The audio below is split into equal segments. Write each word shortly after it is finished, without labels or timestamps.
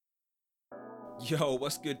Yo,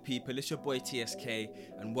 what's good, people? It's your boy TSK,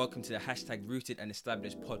 and welcome to the hashtag Rooted and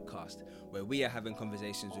Established podcast, where we are having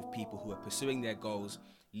conversations with people who are pursuing their goals,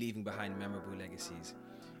 leaving behind memorable legacies.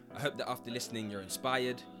 I hope that after listening, you're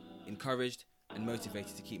inspired, encouraged, and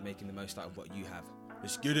motivated to keep making the most out of what you have.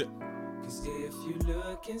 Let's get it. Cause if you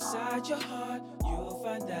look inside your heart, you'll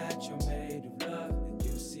find that you're made of love, and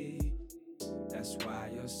you see, that's why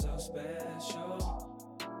you're so special.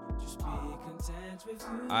 Just be content with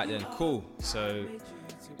who Alright then, cool. So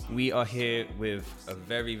we are here with a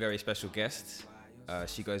very, very special guest.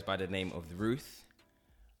 She goes by the name of Ruth.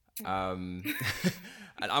 And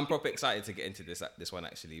I'm proper excited to get into this one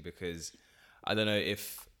actually, because I don't know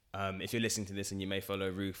if you're listening to this and you may follow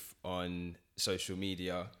Ruth on social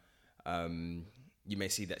media, you may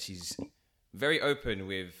see that she's very open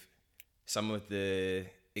with some of the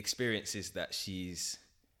experiences that she's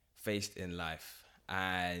faced in life.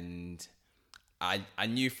 And I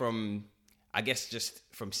knew from, I guess, just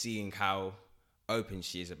from seeing how open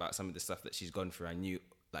she is about some of the stuff that she's gone through, I knew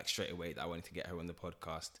like straight away that I wanted to get her on the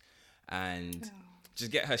podcast and just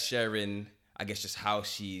get her sharing, I guess, just how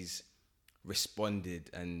she's responded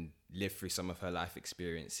and lived through some of her life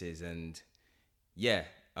experiences, and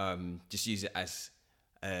just use it as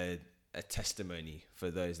a testimony for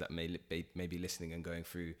those that may be listening and going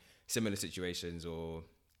through similar situations, or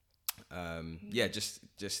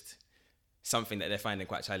just something that they're finding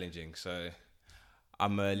quite challenging. So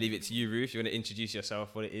I'm gonna leave it to you, Ruth. You want to introduce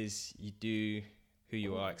yourself, what it is you do, who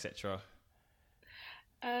you are, etc.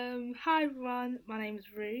 Hi everyone, my name is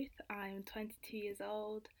Ruth. I'm 22 years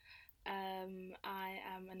old. I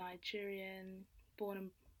am a Nigerian, born and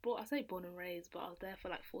raised, but I was there for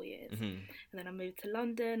like 4 years. Mm-hmm. And then I moved to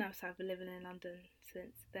London. I've been living in London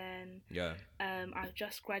since then. Yeah. I've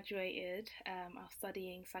just graduated. I'm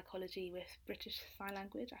studying psychology with British Sign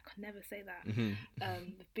Language. I could never say that.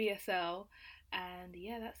 Mm-hmm. With BSL. And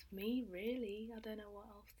yeah, that's me really. I don't know what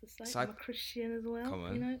else to say. I'm a Christian as well. Come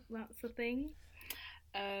on. You know, that's the thing.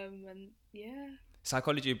 And yeah.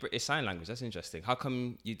 Psychology of British Sign Language. That's interesting. How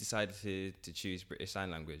come you decided to choose British Sign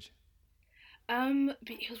Language?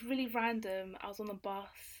 It was really random. I was on the bus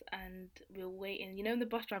and we were waiting. You know when the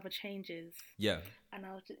bus driver changes? Yeah. And it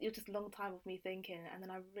was just a long time of me thinking. And then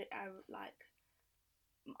I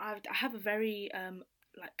have a very I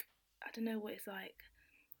don't know what it's like.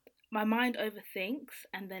 My mind overthinks,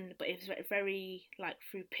 but it's very like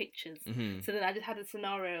through pictures. Mm-hmm. So then I just had a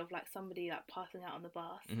scenario of like somebody like passing out on the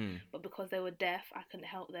bus, Mm-hmm. but because they were deaf, I couldn't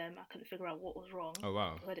help them. I couldn't figure out what was wrong. Oh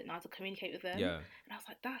wow. I didn't know how to communicate with them. Yeah. And I was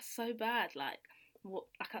like, that's so bad. Like, what?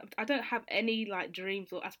 I don't have any like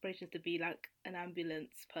dreams or aspirations to be like an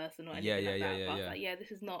ambulance person or anything like that. But I was like,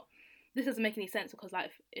 this doesn't make any sense, because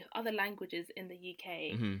like if other languages in the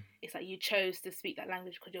UK, Mm-hmm. it's like you chose to speak that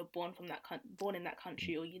language because you're born in that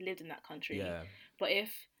country, or you lived in that country. Yeah. But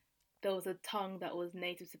if there was a tongue that was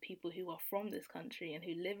native to people who are from this country and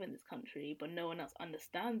who live in this country, but no one else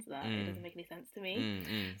understands that, it doesn't make any sense to me.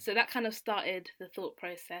 Mm-hmm. So that kind of started the thought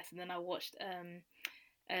process, and then I watched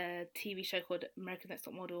a TV show called America's Next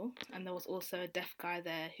Top Model, and there was also a deaf guy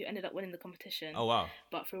there who ended up winning the competition. Oh wow.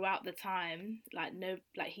 But throughout the time,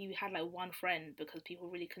 he had like one friend, because people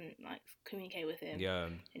really couldn't like communicate with him. Yeah.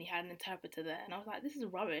 And he had an interpreter there, and I was like, this is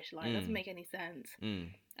rubbish. Like, it doesn't make any sense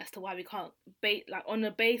as to why we can't on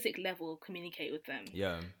a basic level communicate with them.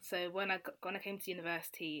 Yeah. So when I came to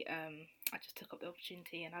university, I just took up the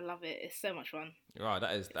opportunity, and I love it. It's so much fun. Wow,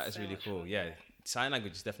 that is So really much cool. fun, Yeah. yeah. Sign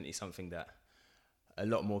language is definitely something that a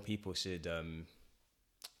lot more people should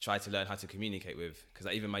try to learn how to communicate with, because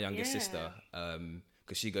like, even my youngest sister,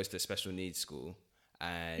 because she goes to a special needs school,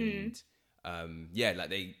 and like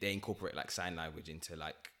they incorporate like sign language into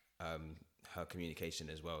like her communication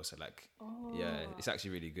as well. So like it's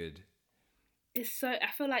actually really good. It's so,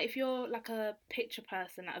 I feel like if you're like a picture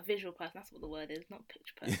person, like a visual person, that's what the word is, not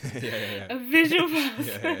picture person. yeah. A visual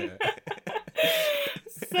person.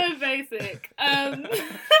 So basic.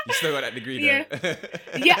 You still got that degree though. Yeah, do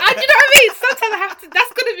you know what I mean? Sometimes I have to,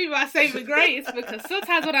 that's gonna be my saving grace, because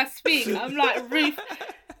sometimes when I speak, I'm like, Ruth,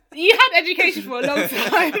 you had education for a long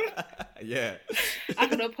time. Yeah. I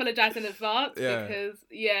can apologise in advance, because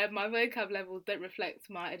my vocab levels don't reflect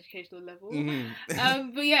my educational level.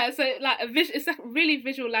 Mm-hmm. But yeah, so like it's like really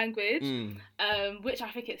visual language, which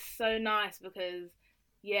I think is so nice, because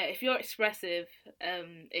yeah, if you're expressive,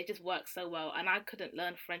 it just works so well. And I couldn't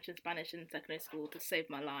learn French and Spanish in secondary school to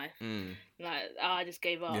save my life. Like, I just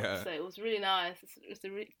gave up. Yeah. So it was really nice. It's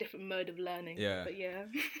a really different mode of learning. Yeah. But yeah.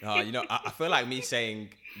 You know, I feel like me saying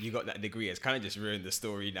you got that degree has kind of just ruined the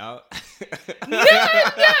story now. No,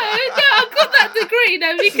 I got that degree.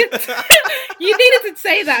 No, because you needed to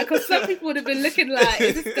say that because some people would have been looking like,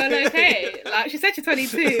 is this girl okay? Like, she said she's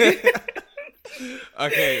 22.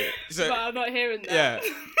 Okay, so but I'm not hearing that. Yeah.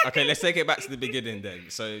 Okay, let's take it back to the beginning then.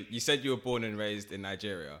 So you said you were born and raised in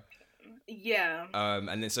Nigeria. Yeah.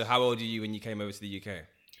 And then so how old were you when you came over to the UK?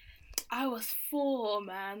 I was 4,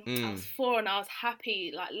 man. I was 4 and I was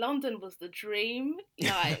happy. Like, London was the dream.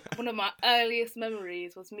 Like, one of my earliest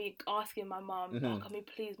memories was me asking my mum, oh, can we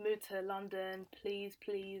please move to London? Please.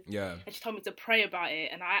 Yeah. And she told me to pray about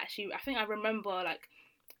it. And I think I remember, like,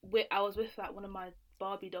 I was with, like, one of my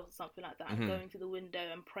Barbie dolls or something like that, and going to the window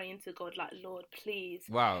and praying to God, like, Lord, please,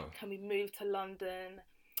 can we move to London?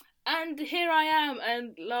 And here I am,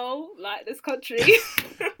 and like, this country.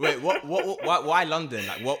 Wait, why London?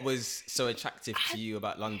 Like, what was so attractive to you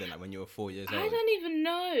about London, like, when you were 4 years old? I don't even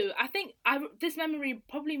know. I think this memory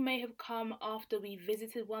probably may have come after we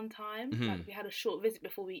visited one time. Like, we had a short visit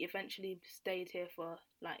before we eventually stayed here for,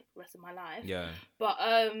 like, the rest of my life. Yeah. But,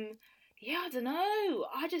 yeah, I don't know.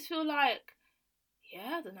 I just feel like,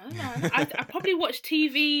 yeah, I don't know, man. I probably watched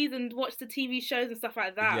TVs and watched the TV shows and stuff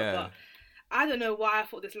like that, but I don't know why I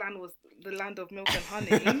thought this land was the land of milk and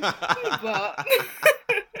honey. But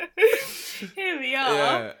here we are.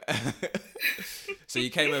 Yeah. So you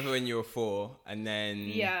came over when you were 4, and then...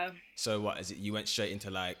 Yeah. So what, is it? You went straight into,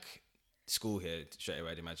 like, school here straight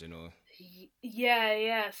away, I'd imagine, or...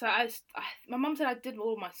 Yeah. So my mum said I did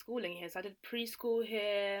all my schooling here. So I did preschool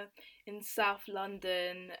here in South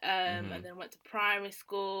London, and then went to primary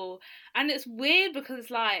school. And it's weird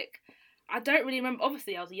because, like, I don't really remember.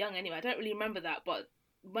 Obviously, I was young anyway. I don't really remember that. But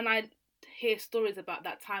when I hear stories about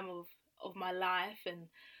that time of my life and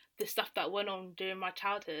the stuff that went on during my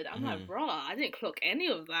childhood, I'm like, bruh, I didn't clock any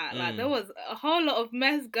of that. Like, there was a whole lot of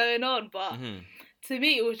mess going on, but... To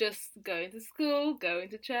me, it was just going to school, going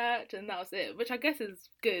to church, and that was it. Which I guess is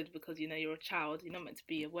good because, you know, you're a child. You're not meant to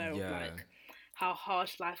be aware of, like, how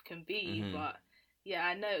harsh life can be. But, yeah,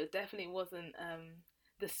 I know it definitely wasn't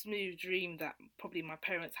the smooth dream that probably my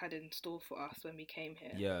parents had in store for us when we came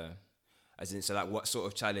here. Yeah. As in, so, like, what sort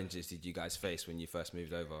of challenges did you guys face when you first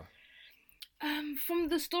moved over? From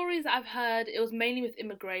the stories that I've heard, it was mainly with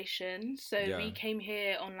immigration. So we came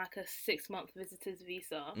here on, like, a 6-month visitor's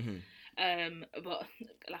visa. But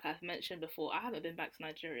like I've mentioned before, I haven't been back to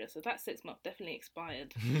Nigeria, so that 6 months definitely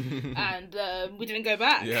expired. And we didn't go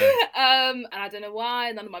back. And I don't know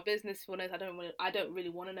why. None of my business. For I don't really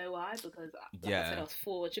want to know why, because like I said, I was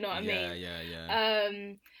 4. Do you know what I mean? Yeah.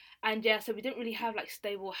 And yeah, so we didn't really have, like,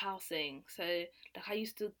 stable housing. So, like, I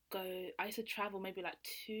used to travel maybe like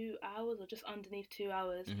 2 hours or just underneath 2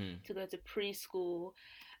 hours to go to preschool.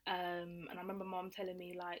 And I remember Mom telling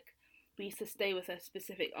me, like, we used to stay with a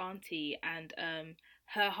specific auntie, and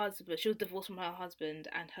her husband, she was divorced from her husband,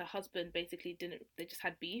 and her husband basically they just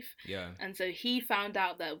had beef. Yeah. And so he found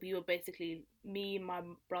out that we were basically, me, my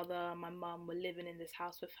brother, my mum were living in this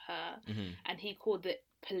house with her, and he called the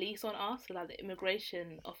police on us. So, like, the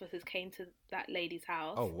immigration officers came to that lady's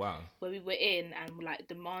house. Oh, wow. Where we were in, and were, like,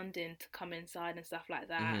 demanding to come inside and stuff like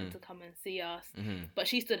that, and to come and see us. But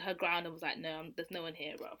she stood her ground and was like, no, there's no one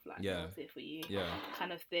here, bruv. Like, no one's here for you.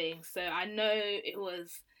 Kind of thing. So I know it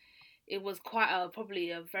was quite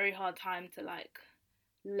probably a very hard time to, like,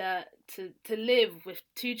 learn to live with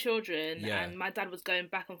 2 children, and my dad was going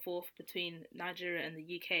back and forth between Nigeria and the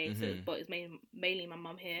UK, so but it's mainly my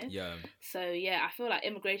mum here. So yeah, I feel like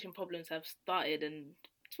immigration problems have started, and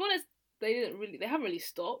to be honest, they haven't really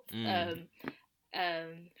stopped throughout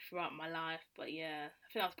my life. But yeah,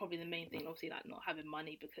 I think that's probably the main thing. Obviously, like, not having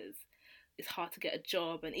money, because it's hard to get a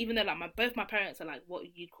job, and even though, like, both my parents are, like,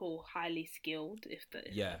 what you'd call highly skilled,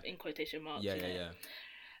 in quotation marks. Like,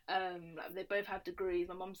 they both have degrees.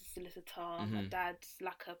 My mum's a solicitor. My dad's,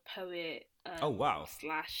 like, a poet. Oh, wow.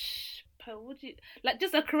 Would you like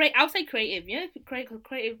just a create? I would say creative. You know,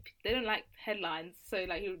 creative. They don't like headlines. So,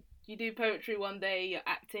 like, you do poetry one day, you're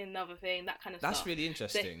acting another thing, that kind of stuff. That's really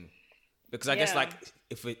interesting, because I guess, like,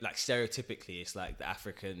 if we, like, stereotypically, it's like the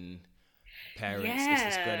African parents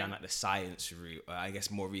is go down, like, the science route, or I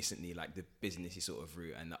guess more recently, like, the businessy sort of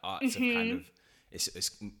route, and the arts have kind of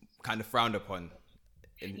it's kind of frowned upon.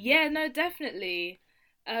 No, definitely.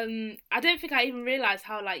 I don't think I even realised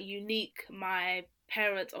how, like, unique my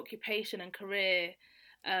parents' occupation and career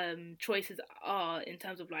choices are in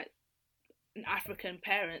terms of, like, African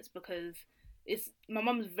parents, because it's my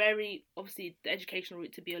mum's very obviously the educational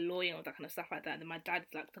route to be a lawyer or that kind of stuff like that, and then my dad's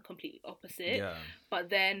like the completely opposite. Yeah. But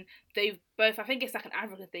then they've both, I think it's like an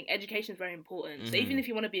African thing. Education is very important. So even if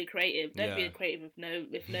you want to be a creative, don't be a creative with no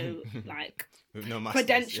like with no masters,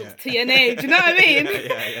 credentials to your name. Do you know what I mean?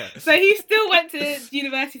 Yeah. So he still went to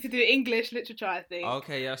university to do English literature, I think.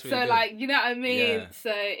 Okay, yeah, that's really so good. like, you know what I mean? Yeah.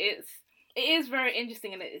 So it is very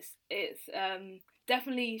interesting, and it's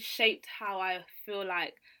definitely shaped how I feel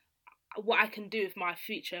like what I can do with my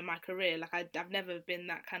future and my career. Like I've never been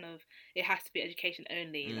that kind of, it has to be education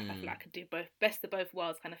only. Like I feel like I could do both, best of both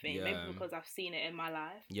worlds kind of thing. Yeah. Maybe because I've seen it in my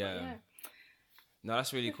life. Yeah. No,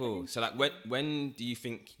 that's really cool. So like when do you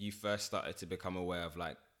think you first started to become aware of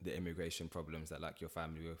like the immigration problems that like your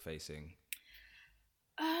family were facing?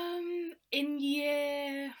 In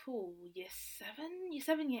year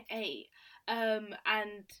 7, year 8.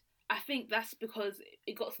 And I think that's because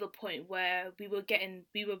it got to the point where we were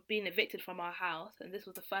being evicted from our house, and this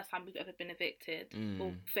was the first time we've ever been evicted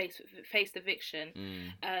or faced eviction.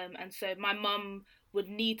 And so my mum would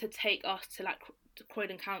need to take us to like to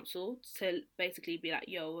Croydon Council to basically be like,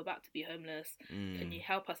 yo, we're about to be homeless, can you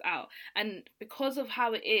help us out? And because of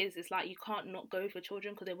how it is, it's like you can't not go for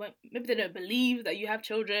children because maybe they don't believe that you have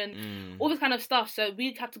children, all this kind of stuff. So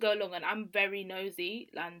we'd have to go along, and I'm very nosy,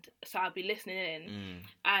 and so I'd be listening in,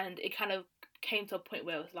 and it kind of came to a point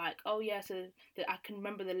where it was like, oh yeah, so I can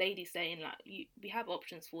remember the lady saying like, we have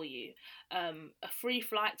options for you, a free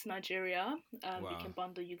flight to Nigeria, we can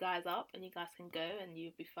bundle you guys up and you guys can go and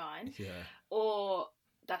you'll be fine, or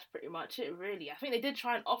that's pretty much it really. I think they did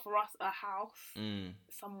try and offer us a house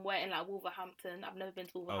somewhere in like Wolverhampton. I've never been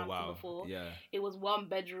to Wolverhampton before. It was 1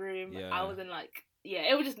 bedroom. I was in like,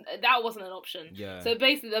 it was just, that wasn't an option. So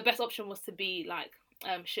basically the best option was to be like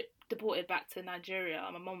deported back to Nigeria.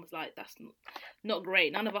 And my mum was like, that's not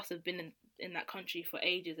great. None of us have been in that country for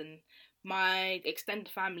ages, and my extended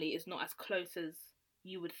family is not as close as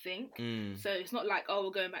you would think. So it's not like, oh,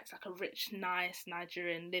 we're going back to like a rich, nice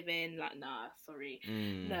Nigerian living. Like, nah, sorry,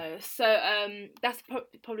 no. So that's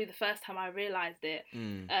probably the first time I realised it.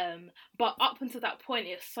 But up until that point,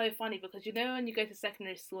 it's so funny because you know when you go to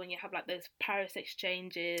secondary school and you have like those Paris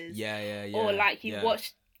exchanges, or like you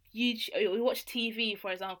watch TV,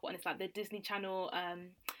 for example, and it's like the Disney Channel,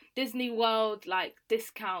 Disney World like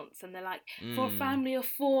discounts, and they're like, for a family of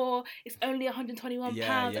 4 it's only £121,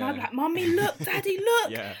 and I'm like, Mummy, look, Daddy,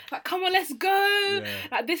 look, like, come on, let's go,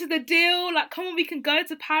 like, this is the deal, like, come on, we can go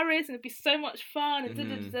to Paris and it'd be so much fun, and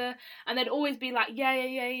and they'd always be like,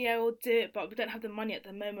 yeah, we'll do it, but we don't have the money at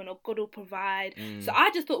the moment, or God will provide. So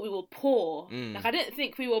I just thought we were poor. Like, I didn't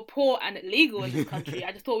think we were poor and illegal in this country.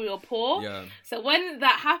 I just thought we were poor. So when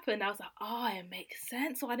that happened, I was like, oh, it makes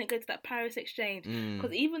sense. So I didn't go to that Paris exchange,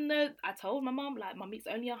 because even though I told my mum, like, Mum, it's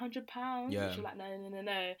only £100, she was like,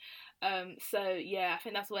 no. So yeah, I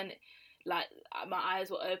think that's when like my eyes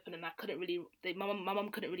were open, and I couldn't really, my mum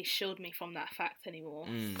couldn't really shield me from that fact anymore.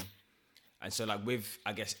 And so like with,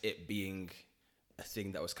 I guess, it being a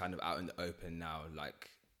thing that was kind of out in the open now, like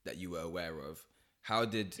that you were aware of, how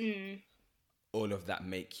did all of that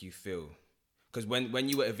make you feel? Because when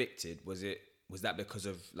you were evicted, was that because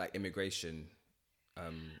of like immigration?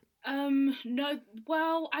 No,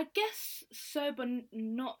 well, I guess so, but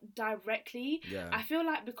not directly. I feel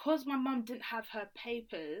like because my mum didn't have her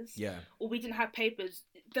papers, or we didn't have papers,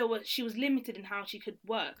 she was limited in how she could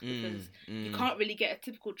work, because you can't really get a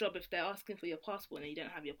typical job if they're asking for your passport and you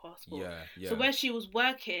don't have your passport. So where she was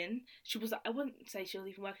working, she was like, I wouldn't say she was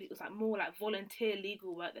even working, it was like more like volunteer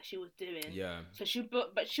legal work that she was doing. So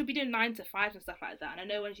she'll be doing 9 to 5 and stuff like that. And I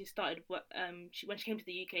know when she started work, when she came to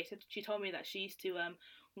the UK, she told me that she used to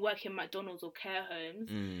work in McDonald's or care homes,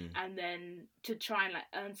 and then to try and like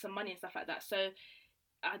earn some money and stuff like that. So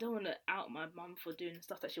I don't want to out my mum for doing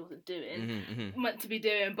stuff that she wasn't doing, meant to be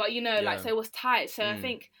doing, but you know, like, so it was tight. So I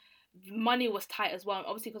think money was tight as well.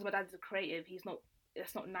 Obviously, because my dad's a creative,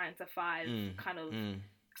 it's not 9 to 5 kind of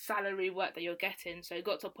salary work that you're getting. So it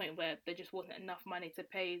got to a point where there just wasn't enough money to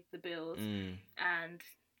pay the bills, and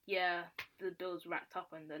the bills racked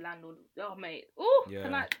up, and the landlord, oh mate,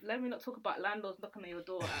 let me not talk about landlords knocking on your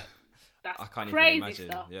door. That's I can't crazy even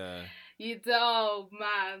imagine. Stuff. Oh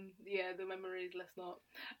man, the memories. Let's not.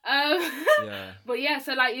 But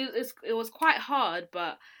so like it was quite hard,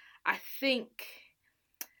 but I think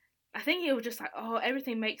it was just like, oh,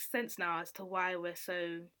 everything makes sense now as to why we're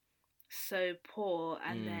so poor,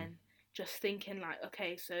 and then just thinking like,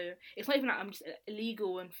 okay, so it's not even like I'm just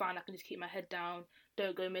illegal and fine, I can just keep my head down,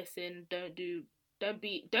 don't go missing, don't do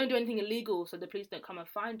anything illegal so the police don't come and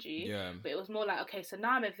find you. But it was more like, okay, so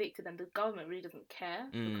now I'm evicted and the government really doesn't care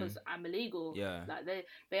because I'm illegal. Like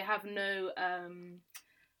they have no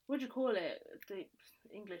what do you call it? The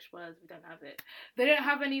English words, we don't have it. They don't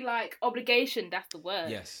have any like obligation. That's the word.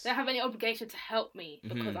 Yes. They don't have any obligation to help me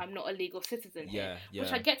because I'm not a legal citizen here. Yeah.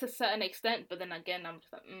 Which I get to a certain extent, but then again, I'm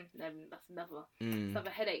just like, that's another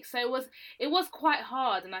headache. So it was quite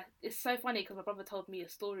hard, and it's so funny because my brother told me a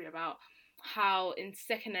story about how in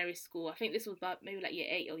secondary school, I think this was about maybe like year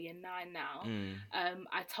 8 or year 9 now.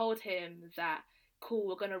 I told him that, cool,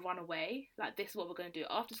 we're gonna run away. Like, this is what we're gonna do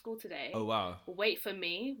after school today. Oh wow. Wait for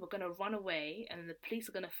me. We're gonna run away, and the police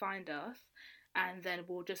are gonna find us, and then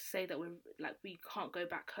we'll just say that we can't go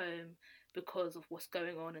back home because of what's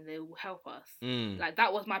going on, and they will help us. Like,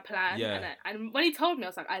 that was my plan. Yeah. And when he told me, I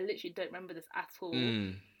was like, I literally don't remember this at all.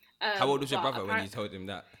 How old was your brother when you told him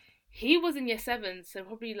that? He was in year 7, so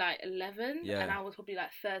probably like 11, and I was probably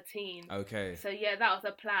like 13. Okay. So yeah, that was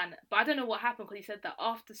the plan. But I don't know what happened, because he said that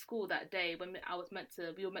after school that day, when we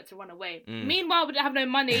were meant to run away. Meanwhile, we didn't have no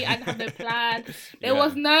money. I didn't have no plan. There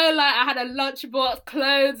was no like, I had a lunchbox,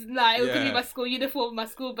 clothes, like it was gonna be my school uniform, my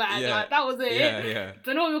school bag. Like, that was it. Yeah.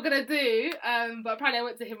 Don't know what we were gonna do. But apparently I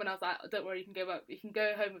went to him and I was like, oh, don't worry, you can go back. You can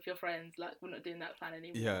go home with your friends. Like, we're not doing that plan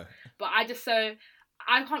anymore. Yeah. But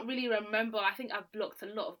I can't really remember. I think I've blocked a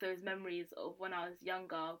lot of those memories of when I was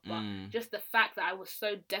younger. But just the fact that I was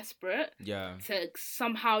so desperate to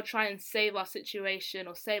somehow try and save our situation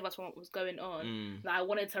or save us from what was going on, that I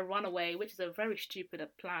wanted to run away, which is a very stupid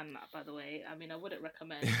plan, by the way. I mean, I wouldn't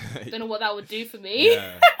recommend. Don't know what that would do for me.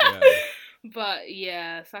 But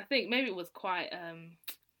yeah, so I think maybe it was quite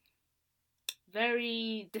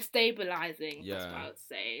very destabilizing. That's what I would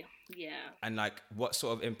say. Yeah. And like, what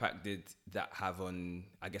sort of impact did that have on,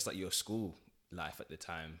 I guess, like your school life at the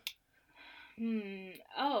time?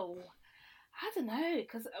 Oh, I don't know,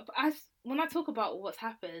 because when I talk about what's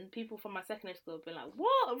happened, people from my secondary school have been like,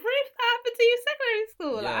 "What, Ruth? That happened to you secondary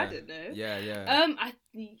school?" Like, I don't know.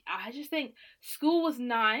 I just think school was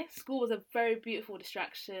nice. School was a very beautiful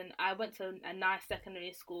distraction. I went to a nice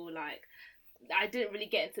secondary school. Like, I didn't really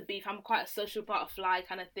get into beef. I'm quite a social butterfly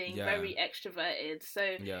kind of thing, very extroverted. So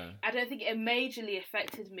I don't think it majorly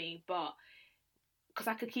affected me, but because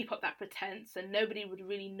I could keep up that pretense and nobody would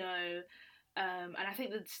really know. And I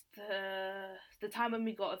think that the time when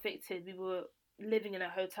we got evicted, we were living in a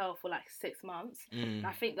hotel for like 6 months. And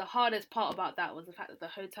I think the hardest part about that was the fact that the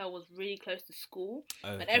hotel was really close to school,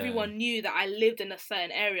 and everyone knew that I lived in a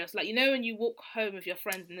certain area. So like, you know when you walk home with your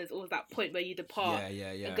friends and there's always that point where you depart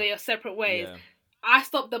and go your separate ways. I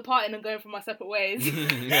stopped departing and going from my separate ways.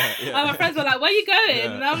 And my friends were like, "Where are you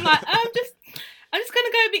going?" And I'm like, I'm just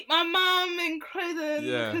gonna go meet my mum in Croydon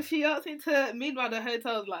because she asked me to. Meanwhile, the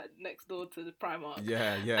hotel's like next door to the Primark.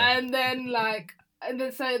 And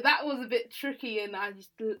then so that was a bit tricky, and I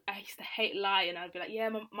used to hate lying. I'd be like, yeah,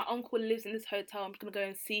 my uncle lives in this hotel, I'm gonna go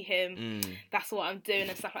and see him. That's what I'm doing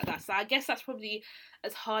and stuff like that. So I guess that's probably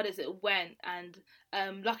as hard as it went. And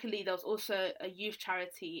luckily there was also a youth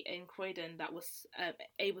charity in Croydon that was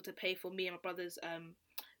able to pay for me and my brother's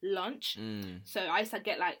lunch. So I used to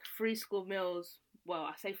get like free school meals. Well,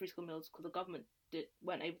 I say free school meals because the government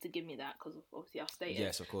weren't able to give me that because of obviously our status.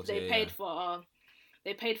 Yes, of course.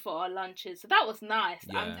 They paid for our lunches, so that was nice.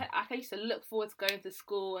 I used to look forward to going to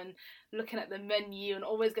school and looking at the menu and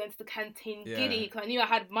always going to the canteen giddy because I knew I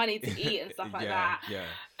had money to eat and stuff like that.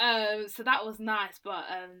 So that was nice, but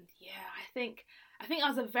I think I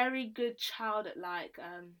was a very good child at like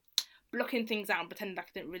blocking things out and pretending that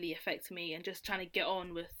it didn't really affect me and just trying to get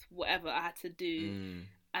on with whatever I had to do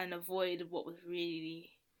and avoid what was really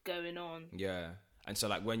going on. Yeah, and so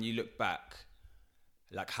like when you look back,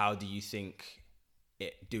 like how do you think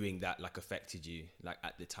doing that like affected you like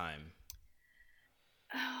at the time?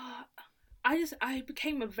 I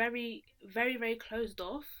became a very, very, very closed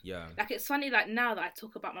off. Yeah. Like, it's funny, like, now that I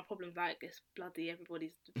talk about my problems, like, it's bloody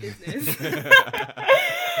everybody's business.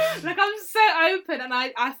 Like, I'm so open, and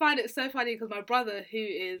I find it so funny because my brother, who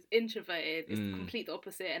is introverted, is the complete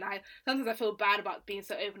opposite, and sometimes I feel bad about being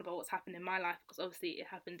so open about what's happened in my life because obviously it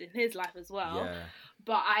happened in his life as well. Yeah.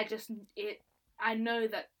 But I know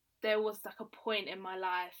that there was like a point in my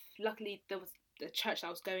life, luckily there was a church that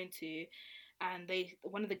I was going to, and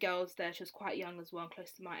one of the girls there, she was quite young as well,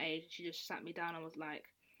 close to my age, she just sat me down and was like,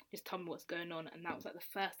 just tell me what's going on. And that was like the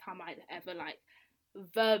first time I'd ever like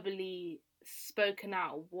verbally spoken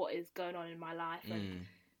out what is going on in my life. And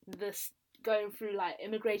this going through like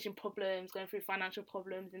immigration problems, going through financial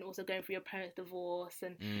problems, and also going through your parents' divorce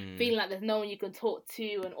and feeling like there's no one you can talk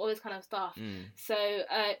to and all this kind of stuff. So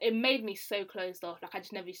it made me so closed off. Like, I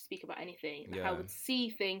just never used to speak about anything. Like, I would see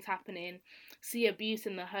things happening, see abuse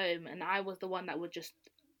in the home, and I was the one that would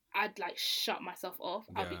I'd like shut myself off.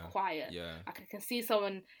 I'd be quiet. Like, I can see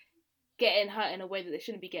someone getting hurt in a way that they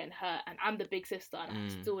shouldn't be getting hurt, and I'm the big sister and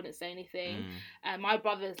I still wouldn't say anything. And my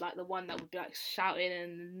brother's like the one that would be like shouting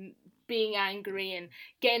and being angry and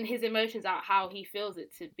getting his emotions out how he feels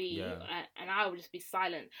it to be, and I would just be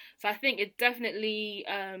silent. So I think it definitely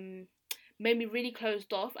made me really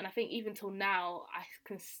closed off, and I think even till now I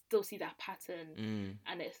can still see that pattern,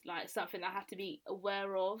 and it's like something I have to be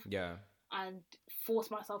aware of, and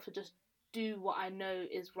force myself to just do what I know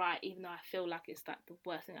is right, even though I feel like it's like the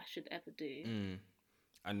worst thing I should ever do.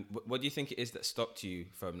 And what do you think it is that stopped you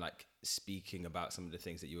from like speaking about some of the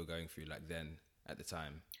things that you were going through like then at the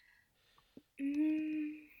time? I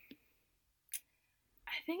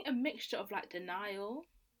think a mixture of like denial.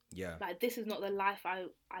 Like, this is not the life I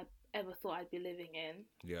ever thought I'd be living in.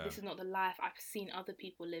 This is not the life I've seen other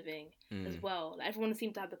people living as well. Like, everyone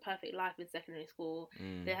seemed to have the perfect life in secondary school.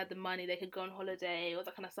 They had the money, they could go on holiday, all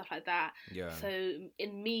that kind of stuff like that. So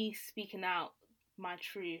in me speaking out my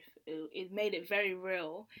truth, it made it very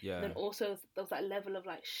real. Then also there was that level of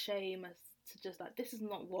like shame as to just like, this is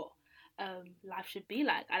not what life should be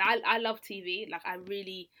like. And I love TV. Like, I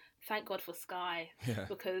really thank God for Sky,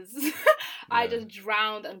 because I just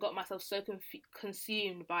drowned and got myself so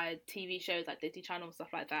consumed by TV shows like Disney Channel and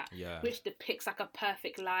stuff like that, which depicts like a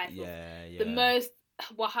perfect life. The most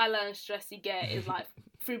wahala and stress you get is like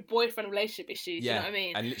through boyfriend relationship issues. You know what I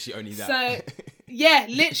mean? And literally only that. So yeah,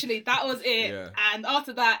 literally that was it. And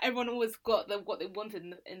after that, everyone always got what they wanted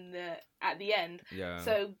at the end.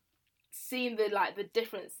 So seeing the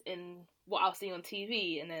difference in what I was seeing on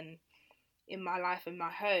TV and then in my life and my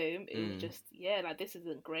home, it was just, like, this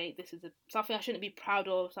isn't great. This is something I shouldn't be proud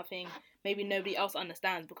of, something maybe nobody else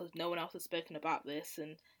understands because no one else has spoken about this.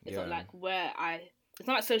 And it's not like it's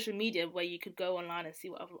not like social media where you could go online and see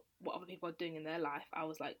what other people are doing in their life. I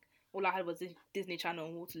was like, all I had was Disney Channel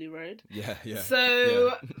and Waterloo Road.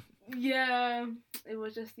 So it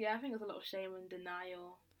was just, I think there's a lot of shame and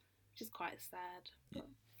denial, which is quite sad. But,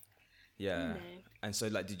 And so,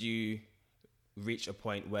 like, did you reach a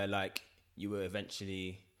point where, like, you were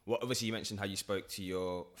eventually... Well, obviously you mentioned how you spoke to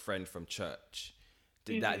your friend from church.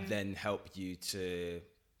 Did that then help you to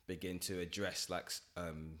begin to address, like,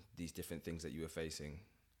 these different things that you were facing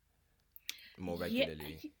more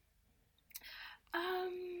regularly?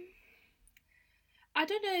 I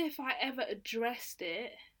don't know if I ever addressed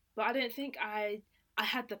it, but I don't think I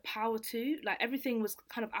had the power to. Like, everything was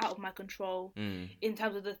kind of out of my control in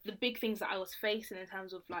terms of the big things that I was facing, in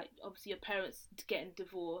terms of, like, obviously your parents getting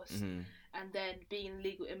divorced and then being a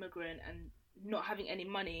legal immigrant and not having any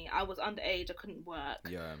money. I was underage, I couldn't work.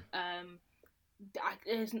 I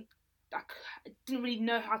didn't really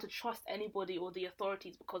know how to trust anybody or the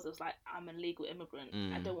authorities because it was like, I'm a legal immigrant.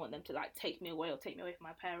 I don't want them to like take me away or take me away from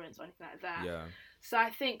my parents or anything like that. So I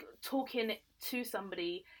think talking to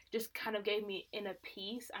somebody just kind of gave me inner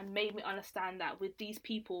peace and made me understand that with these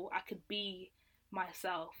people I could be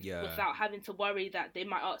myself without having to worry that they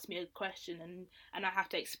might ask me a question and I have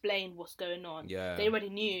to explain what's going on. They already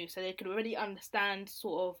knew, so they could already understand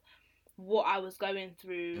sort of what I was going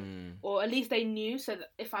through, or at least they knew, so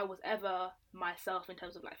that if I was ever myself, in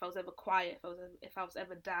terms of like if I was ever quiet, if I was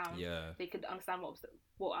ever down, they could understand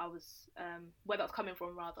what I was where that was coming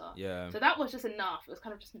from rather. So that was just enough. It was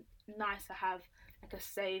kind of just nice to have like a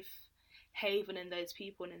safe haven in those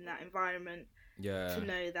people and in that environment, to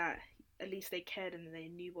know that at least they cared and they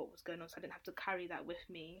knew what was going on, so I didn't have to carry that with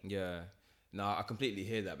me. No, I completely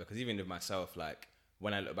hear that, because even with myself, like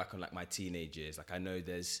when I look back on like my teenage years, like I know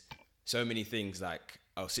there's so many things like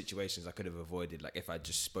situations I could have avoided, like if I'd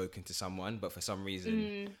just spoken to someone, but for some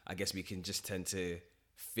reason I guess we can just tend to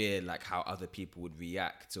fear like how other people would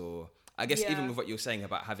react, or I guess even with what you're saying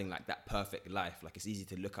about having like that perfect life, like it's easy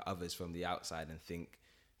to look at others from the outside and think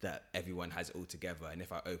that everyone has it all together, and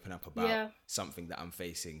if I open up about something that I'm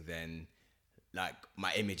facing, then like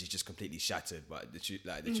my image is just completely shattered. But the truth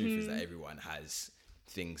is that everyone has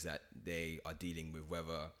things that they are dealing with,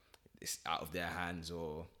 whether it's out of their hands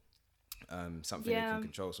or something they can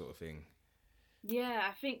control, sort of thing.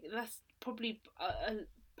 I think that's probably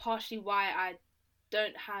partially why I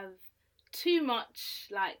don't have too much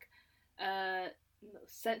like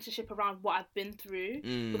censorship around what I've been through,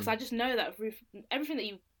 because I just know that everything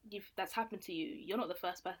that that's happened to you, you're not the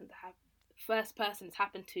first person it's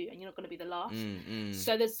happened to, and you're not going to be the last.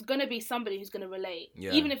 So there's going to be somebody who's going to relate,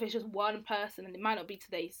 even if it's just one person, and it might not be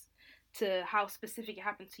to how specific it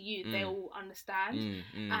happened to you, they all understand.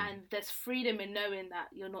 And there's freedom in knowing that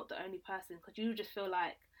you're not the only person, because you just feel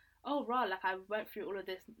like, oh right, like I went through all of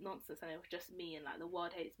this nonsense and it was just me, and like the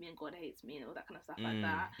world hates me and God hates me and all that kind of stuff like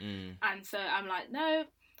that. And so I'm like, no,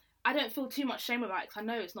 I don't feel too much shame about it, because I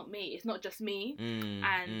know it's not me, it's not just me.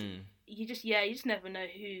 And you just never know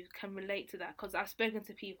who can relate to that, because I've spoken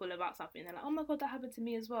to people about something and they're like, oh my god, that happened to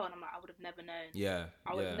me as well, and I'm like, I would have never known.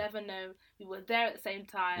 I would have never known. We were there at the same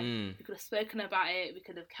time. We could have spoken about it, we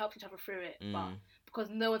could have helped each other through it, but because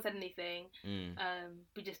no one said anything,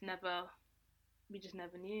 we just never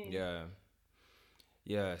knew.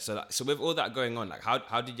 So with all that going on, like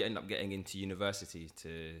how did you end up getting into university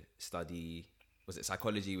to study, was it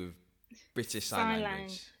psychology with British Sign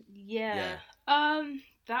Language? Yeah.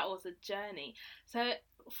 That was a journey. So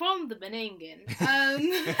from the beginning,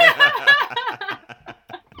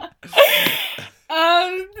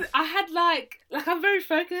 I had like I'm very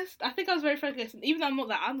focused. I think I was very focused, and even though I'm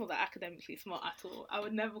not that academically smart at all. I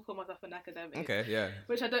would never call myself an academic. Okay, yeah.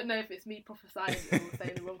 Which I don't know if it's me prophesying or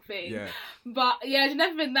saying the wrong thing. Yeah. But yeah, I've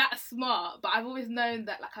never been that smart. But I've always known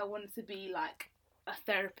that like I wanted to be like a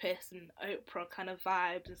therapist and Oprah kind of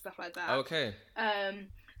vibes and stuff like that. Okay.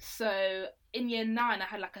 So in year 9, I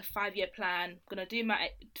had like a 5-year plan. Gonna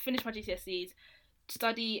finish my GCSEs,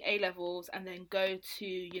 study A levels, and then go to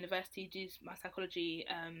university, do my psychology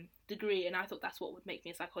degree. And I thought that's what would make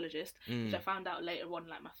me a psychologist, which I found out later on,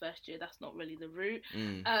 like my first year, that's not really the route.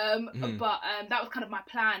 But that was kind of my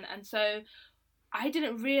plan. And so I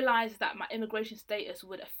didn't realise that my immigration status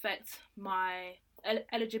would affect my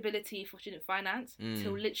eligibility for student finance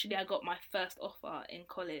till literally I got my first offer in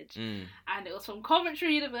college, and it was from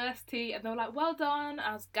Coventry University, and they were like, well done.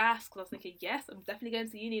 I was gassed because I was thinking, yes, I'm definitely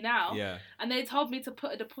going to uni now. And they told me to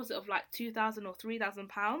put a deposit of like £2,000 or £3,000,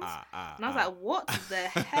 and I was like, what the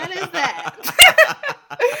hell is that?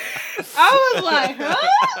 I was like,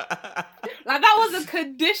 huh? Like that was a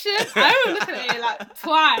condition. I remember looking at it like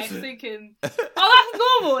twice, thinking, oh, that's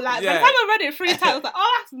normal. Like by the time I read it 3 times, I was like,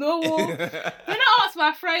 oh, that's normal. Then I asked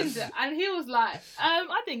my friend, and he was like,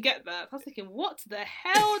 I didn't get that. I was thinking, what the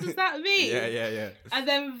hell does that mean? Yeah. And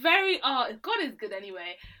then God is good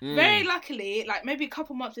anyway. Very luckily, like maybe a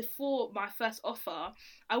couple months before my first offer,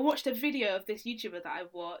 I watched a video of this YouTuber that I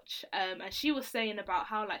watch, and she was saying about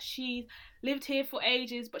how like she lived here for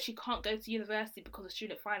ages, but she can't go to university because of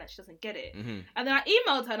student finance. She doesn't get it. And then I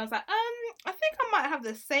emailed her and I was like, I think I might have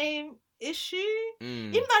the same issue.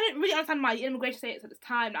 Even though I didn't really understand my immigration status at the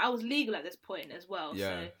time, I was legal at this point as well.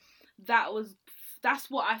 So that's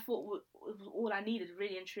what I thought was all I needed,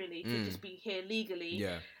 really and truly, to just be here legally.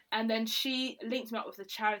 And then she linked me up with the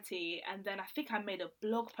charity, and then I think I made a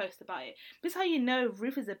blog post about it. This is how you know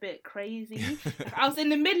Ruth is a bit crazy. I was in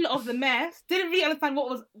the middle of the mess, didn't really understand what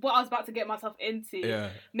I was about to get myself into.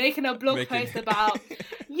 Making a blog post about,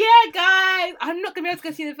 guys, I'm not going to be able to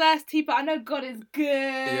go to university, but I know God is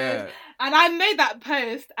good. And I made that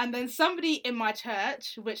post, and then somebody in my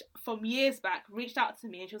church, which from years back, reached out to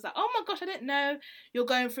me, and she was like, oh my gosh, I didn't know you're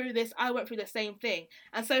going through this. I went through the same thing.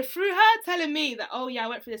 And so through her telling me that, oh yeah, I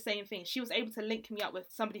went through the same thing, she was able to link me up with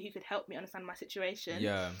somebody who could help me understand my situation.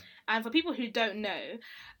 And for people who don't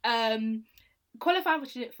know, qualifying for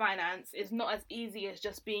student finance is not as easy as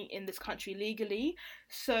just being in this country legally.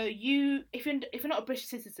 So if you're not a British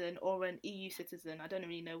citizen or an EU citizen, I don't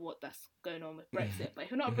really know what that's going on with Brexit, but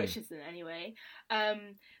if you're not a British citizen anyway,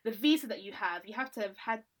 the visa that you have to have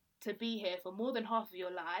had to be here for more than half of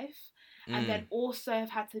your life, and then also have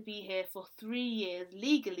had to be here for 3 years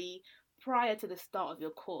legally prior to the start of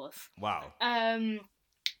your course. Wow.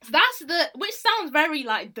 So that's which sounds very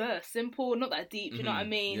like simple, not that deep, you know what I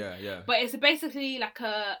mean? Yeah. But it's basically like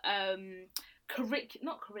a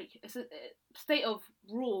it's a state of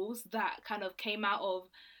rules that kind of came out of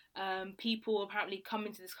people apparently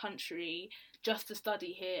coming to this country just to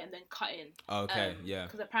study here and then cutting. Okay,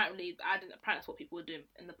 because apparently that's what people were doing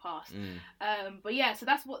in the past. But yeah, so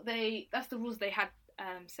that's the rules they had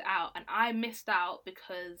set out, and I missed out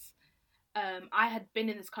because I had been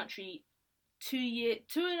in this country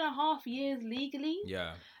 2.5 years legally.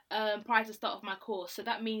 Prior to the start of my course. So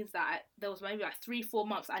that means that there was maybe like 3-4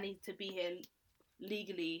 months I needed to be here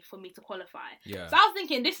legally for me to qualify. So I was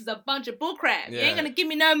thinking, this is a bunch of bullcrap. You ain't gonna give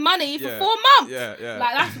me no money for 4 months.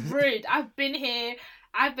 Like, that's rude. I've been here.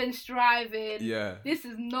 I've been striving. This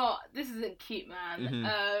isn't cute,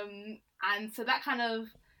 man. And so that kind of,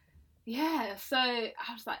 so I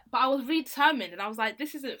was like, but I was really determined, and I was like,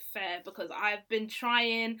 this isn't fair, because I've been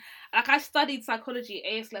trying, like, I studied psychology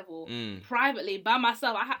at AS level privately by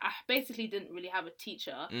myself. I basically didn't really have a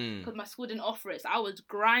teacher because my school didn't offer it, so I was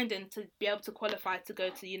grinding to be able to qualify to go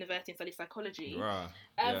to university and study psychology.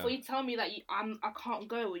 For you to tell me that I can't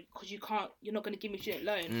go because you're not going to give me a student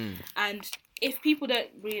loan. And if people don't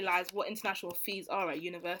realise what international fees are at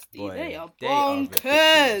university, they are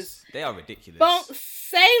bonkers. They are ridiculous.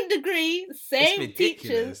 Same degree, same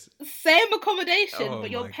teachers, same accommodation,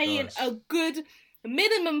 but you're paying a good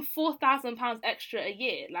minimum £4,000 extra a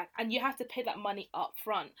year, like, and you have to pay that money up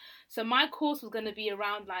front. So my course was going to be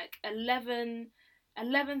around like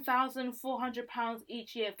 £11,400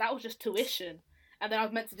 each year. That was just tuition. And then I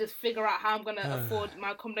was meant to just figure out how I'm going to afford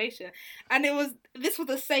my accommodation. And this was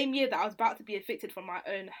the same year that I was about to be evicted from my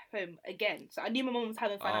own home again. So I knew my mum was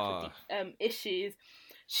having financial issues.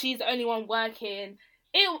 She's the only one working.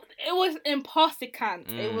 It was impossible.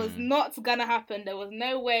 It was not going to happen. There was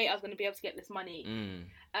no way I was going to be able to get this money.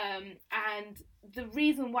 And the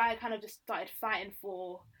reason why I kind of just started fighting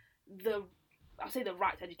for the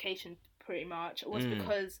right to education pretty much was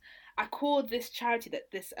because I called this charity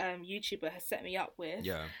that this YouTuber has set me up with.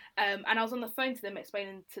 Yeah. And I was on the phone to them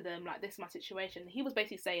explaining to them, like, this is my situation. He was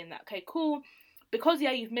basically saying that, okay, cool, because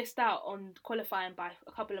you've missed out on qualifying by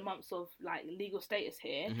a couple of months of like legal status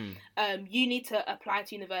here, you need to apply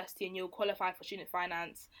to university and you'll qualify for student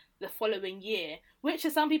finance the following year, which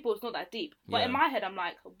to some people is not that deep. But in my head, I'm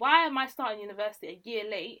like, why am I starting university a year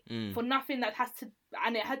late for nothing that has to,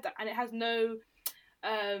 and it has no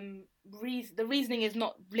the reasoning is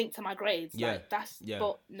not linked to my grades. But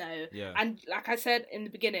no. And like I said in the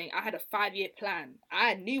beginning, I had a 5-year plan.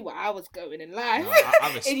 I knew where I was going in life.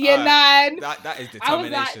 In year 9, that is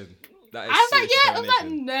determination. I was like,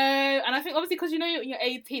 no. And I think obviously because you're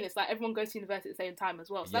 18, it's like everyone goes to university at the same time as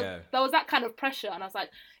well. So there was that kind of pressure, and I was like,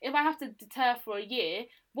 if I have to deter for a year,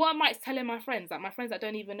 what am I telling my friends? Like my friends that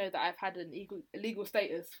don't even know that I've had an legal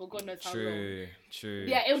status for God knows how long. True.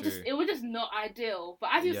 Yeah, it was just not ideal.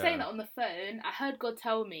 But as you were saying that on the phone, I heard God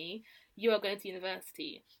tell me, you are going to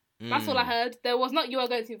university. That's all I heard. There was not, you are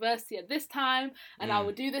going to university at this time and I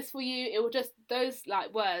will do this for you. It was just those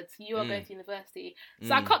like words, you are going to university.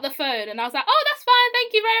 So I cut the phone and I was like, oh, that's fine,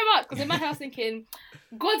 thank you very much. Because in my head I was thinking,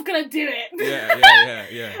 God's gonna do it.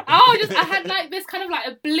 Yeah. I had like this kind of like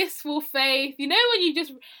a blissful faith. You know when you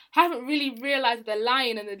just haven't really realised the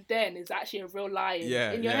lion in the den is actually a real lion.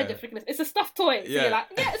 In your head you're thinking it's a stuffed toy. So you're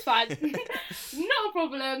like, yeah, it's fine. Not a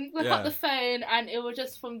problem. I cut the phone and it was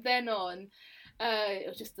just from then on, it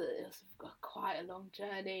was quite a long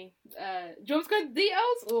journey. Do you want to go into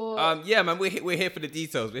details or? Yeah, man, we're here for the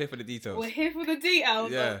details. We're here for the details.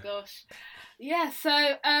 Yeah. Oh gosh. Yeah.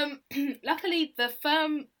 So, luckily the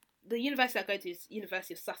university I go to is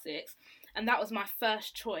University of Sussex, and that was my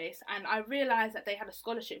first choice. And I realised that they had a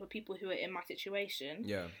scholarship for people who are in my situation.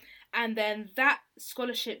 Yeah. And then that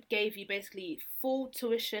scholarship gave you basically full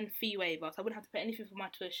tuition fee waiver. So I wouldn't have to pay anything for my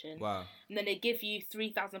tuition. Wow. And then they give you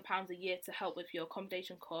 £3,000 a year to help with your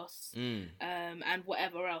accommodation costs and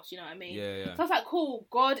whatever else, you know what I mean? Yeah. So I was like, cool,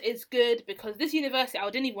 God is good, because this university I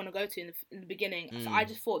didn't even want to go to in the beginning. So I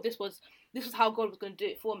just thought this was how God was going to do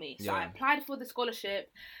it for me. So I applied for the scholarship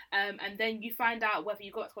and then you find out whether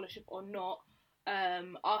you got a scholarship or not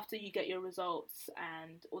after you get your results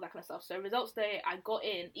and all that kind of stuff. So results day, I got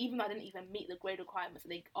in, even though I didn't even meet the grade requirements that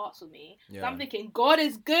they asked of me. So I'm thinking, God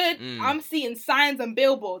is good. I'm seeing signs and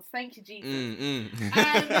billboards. Thank you, Jesus. And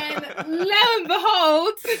then lo and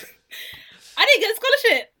behold, I didn't get a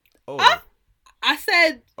scholarship. I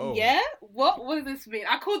said, yeah? What does this mean?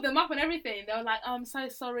 I called them up and everything. They were like, I'm so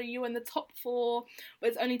sorry, you were in the top 4, but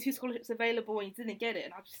there's only 2 scholarships available and you didn't get it.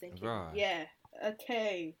 And I'm just thinking, yeah,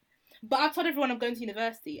 okay. But I've told everyone I'm going to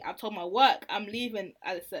university. I've told my work I'm leaving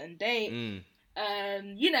at a certain date.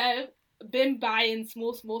 Been buying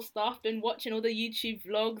small stuff. Been watching all the YouTube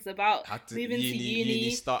vlogs about moving to uni.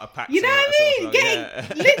 Starter packs. You know what I mean?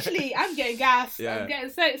 Literally, I'm getting gassed. I'm getting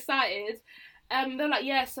so excited. They're like,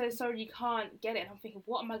 yeah, so sorry you can't get it. And I'm thinking,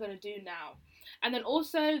 what am I going to do now? And then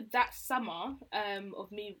also that summer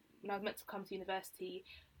of me, when I was meant to come to university,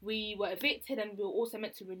 we were evicted and we were also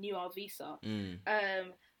meant to renew our visa.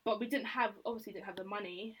 But we didn't have the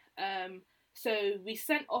money. So we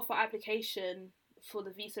sent off our application for the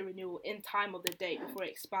visa renewal in time of the date before it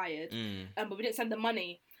expired. But we didn't send the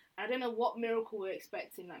money. I don't know what miracle we're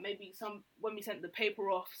expecting. Like maybe when we sent the paper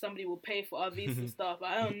off, somebody will pay for our visa stuff.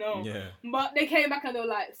 I don't know. Yeah. But they came back and they were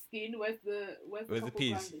like, "Skin, where's the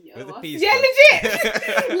piece? Where's the piece? Yeah, legit.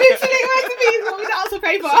 Literally, where's the piece? What was the answer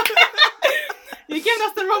paper? You're giving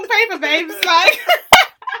us the wrong paper, babes. Like.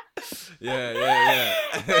 Yeah.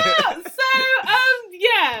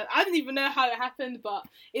 I didn't even know how it happened, but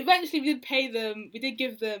eventually we did pay them. We did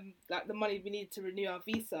give them like the money we needed to renew our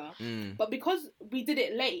visa. But because we did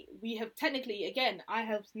it late, we have technically, again, I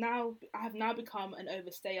have now become an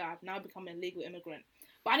overstayer. I've now become an illegal immigrant.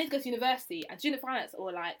 But I need to go to university, and student finance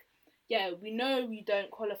or like, yeah, we know we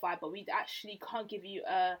don't qualify, but we actually can't give you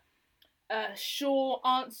a sure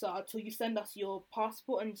answer until you send us your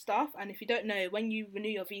passport and stuff. And if you don't know, when you renew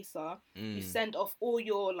your visa, you send off all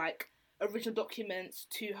your like original documents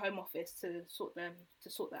to Home Office to sort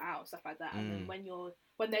that out and stuff like that. And then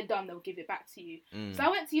when they're done, they'll give it back to you. So I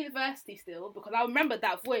went to university still because I remember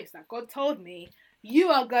that voice that God told me, you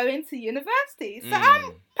are going to university. So I'm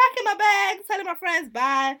packing my bags, telling my friends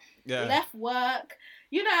bye, left work.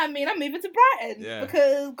 You know what I mean? I'm moving to Brighton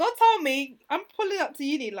because God told me I'm pulling up to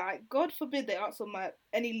uni. Like, God forbid they ask for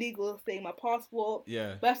any legal thing, my passport,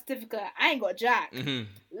 birth certificate. I ain't got jack.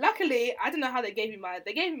 Luckily, I don't know how they gave me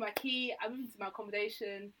my key. I moved into my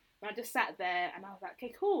accommodation and I just sat there and I was like,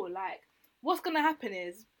 okay, cool. Like, what's gonna happen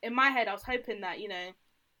is, in my head, I was hoping that, you know,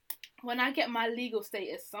 when I get my legal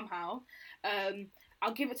status somehow,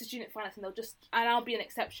 I'll give it to student finance and I'll be an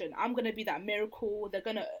exception. I'm going to be that miracle. They're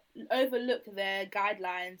going to overlook their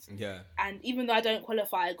guidelines. Yeah. And even though I don't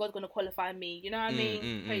qualify, God's going to qualify me. You know what I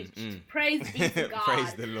mean? Praise be to God.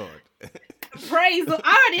 Praise the Lord.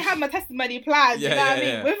 I already had my testimony planned. You know what I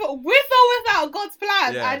mean? With or without God's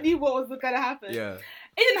plans, I knew what was going to happen. Yeah. It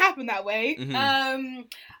didn't happen that way.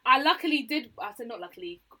 I luckily did. I said not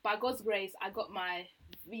luckily. By God's grace, I got my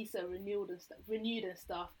visa renewed and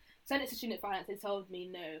stuff. Sent it to student finance. They told me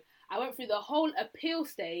no. I went through the whole appeal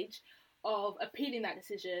stage of appealing that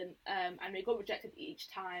decision, and it got rejected each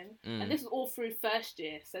time. And this was all through first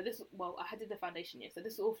year. So I did the foundation year. So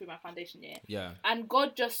this is all through my foundation year. Yeah. And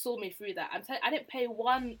God just saw me through that. I didn't pay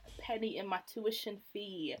 1 penny in my tuition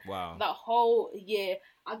fee. Wow. That whole year.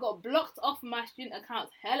 I got blocked off my student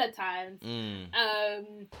accounts hella times.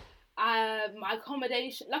 My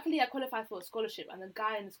accommodation, luckily I qualified for a scholarship, and the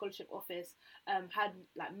guy in the scholarship office had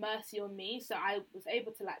like mercy on me, so I was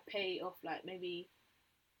able to like pay off like maybe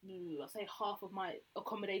I'll say half of my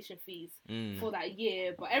accommodation fees for that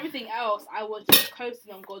year. But everything else, I was just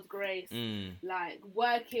coasting on God's grace, like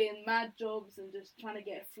working mad jobs and just trying to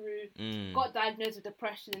get through. Got diagnosed with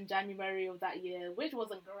depression in January of that year, which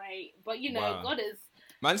wasn't great, but you know, God is.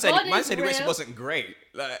 Man said it wasn't great.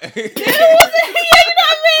 Like it wasn't. You know what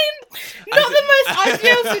I mean? Not the most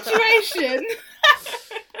ideal situation.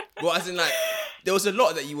 Well, as in like, there was a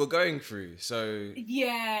lot that you were going through, so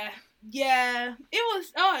yeah.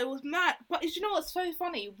 It was mad. But you know what's so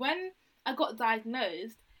funny? When I got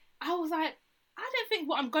diagnosed, I was like, I don't think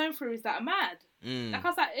what I'm going through is that mad. Like I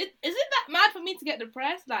was like, is it that mad for me to get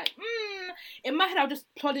depressed? Like, in my head, I was just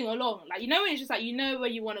plodding along. Like, you know, it's just like, you know where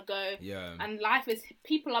you want to go. Yeah. And life is,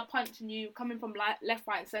 people are punching you, coming from left,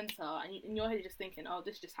 right, and centre. And in your head, you're just thinking, oh,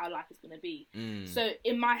 this is just how life is going to be. So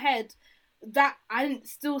in my head, that I didn't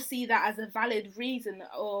still see that as a valid reason,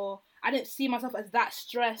 or I didn't see myself as that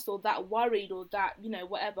stressed or that worried or that, you know,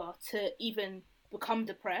 whatever, to even become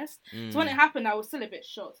depressed. So when it happened, I was still a bit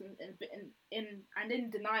shocked and in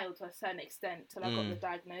denial to a certain extent till I got the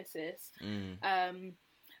diagnosis.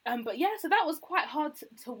 But yeah, so that was quite hard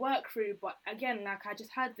to work through. But again, like, I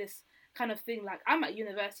just had this kind of thing, like, I'm at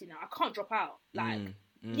university now, I can't drop out. Like,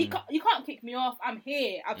 you can't kick me off. I'm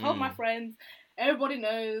here. I've told my friends. Everybody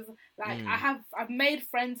knows, like, I've made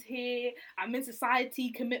friends here. I'm in society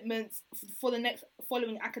commitments for the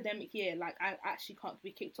following academic year. Like, I actually can't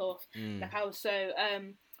be kicked off. Like, I was so,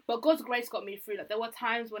 but God's grace got me through. Like, there were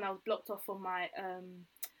times when I was blocked off from my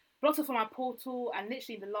portal, and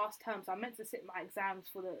literally the last term, so I meant to sit my exams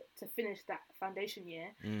to finish that foundation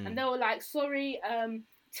year, and they were like, sorry,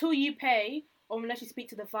 till you pay, or unless you speak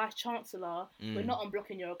to the Vice Chancellor, we're not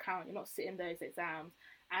unblocking your account. You're not sitting those exams.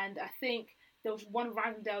 And I think there was one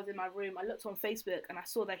random day I was in my room. I looked on Facebook and I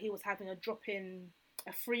saw that he was having a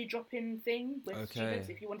free drop-in thing with students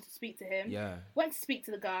if you wanted to speak to him. Yeah. Went to speak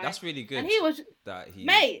to the guy. That's really good. And he was that he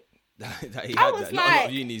had that. Not a lot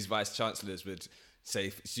of unis vice chancellors would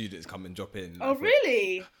say students come and drop in. Oh,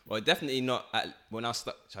 really? Well, definitely not when I was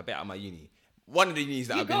a bit out of my uni. One of the unis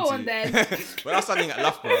that I've been to. On then. When I was studying at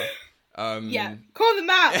Loughborough. Yeah, call them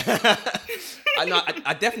out.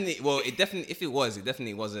 I definitely. Well, it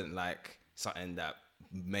definitely wasn't like something that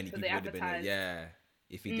many people would have been. Yeah,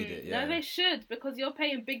 if he did it. Yeah. No, they should, because you're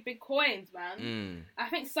paying big coins, man. I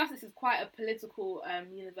think Sussex is quite a political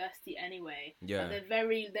university anyway. Yeah,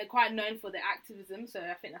 they're quite known for their activism, so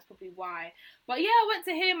I think that's probably why. But yeah, I went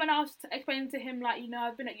to him and I was explaining to him, like, you know,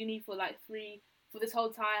 I've been at uni for like for this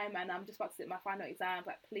whole time, and I'm just about to sit my final exam.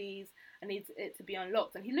 Like, please, I need it to be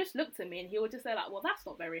unlocked. And he just looked at me and he would just say, like, well, that's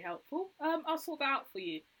not very helpful. I'll sort that out for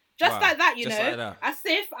you. Just like that, you know, like that. As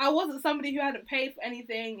if I wasn't somebody who hadn't paid for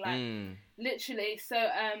anything, like, literally. So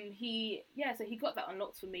he got that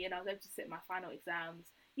unlocked for me, and I was able to sit my final exams,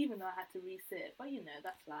 even though I had to resit. But, you know,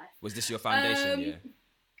 that's life. Was this your foundation year?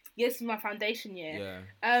 Yes, my foundation year.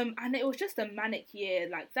 Yeah. And it was just a manic year.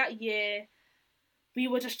 Like, that year, we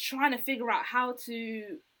were just trying to figure out how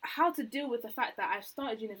to how to deal with the fact that I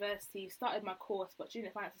started university, started my course, but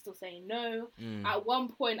student finance is still saying no. At one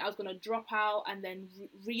point, I was going to drop out and then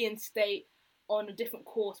reinstate on a different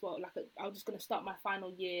course. Well, I was just going to start my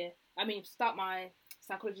final year. Start my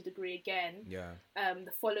psychology degree again. Yeah.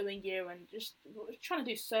 The following year, and just trying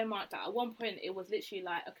to do so much that at one point it was literally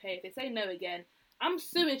like, okay, if they say no again, I'm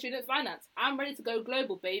suing student finance. I'm ready to go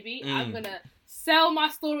global, baby. I'm gonna sell my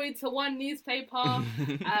story to one newspaper.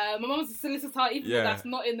 My mom's a solicitor, even though that's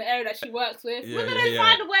not in the area that she works with. We're gonna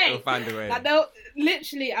find a way. We'll find a way. Like,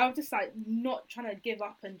 literally, I was just like not trying to give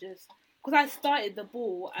up and just, because I started the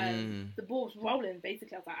ball and the ball was rolling.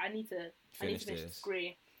 Basically, I was like, I need to finish this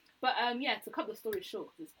degree. But to cut the story short,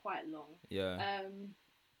 because it's quite long. Yeah.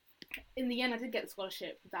 In the end, I did get the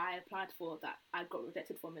scholarship that I applied for that I got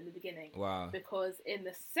rejected from in the beginning. Wow. Because in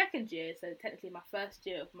the second year, so technically my first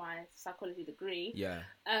year of my psychology degree,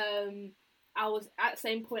 I was at the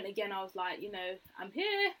same point again. I was like, I'm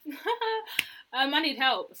here. I need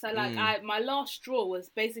help. So my last straw was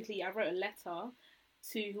basically I wrote a letter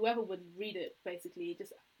to whoever would read it. Basically,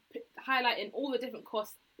 just highlighting all the different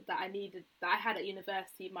costs that I needed, that I had at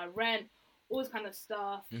university, my rent, all this kind of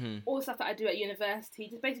stuff, all the stuff that I do at university,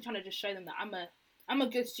 just basically trying to just show them that I'm a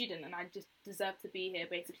good student and I just deserve to be here,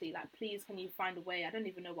 basically. Like, please, can you find a way? I don't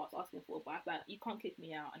even know what I was asking for, but I was like, you can't kick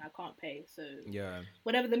me out and I can't pay, so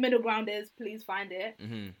whatever the middle ground is, please find it.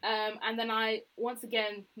 And then I once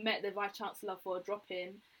again met the Vice Chancellor for a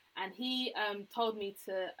drop-in, and he told me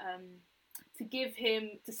to give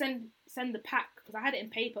him, to send the pack, because I had it in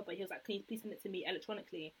paper, but he was like, can you please send it to me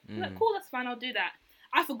electronically? I was like, cool, that's fine, I'll do that.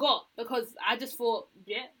 I forgot, because I just thought,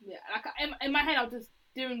 like in my head I was just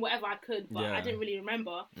doing whatever I could, but I didn't really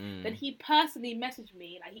remember. Then he personally messaged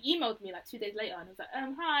me, like he emailed me like 2 days later, and he was like,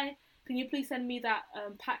 hi, can you please send me that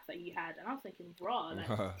pack that you had? And I was thinking, bruh, like,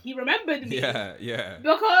 he remembered me. Yeah.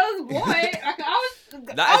 Because boy, like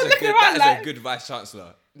that is a good Vice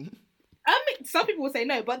Chancellor. Some people will say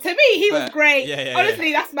no, but to me, he was great.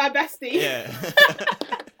 Honestly, that's my bestie. Yeah.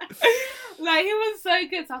 Like, he was so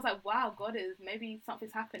good. So I was like, wow, maybe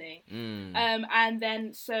something's happening. And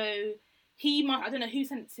then, so I don't know who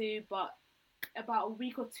sent it to, but about a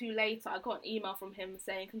week or two later, I got an email from him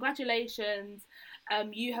saying, congratulations,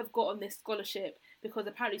 you have gotten this scholarship, because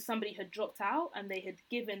apparently somebody had dropped out and they had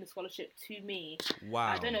given the scholarship to me. Wow.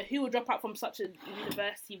 I don't know who would drop out from such a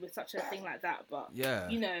university with such a thing like that, but,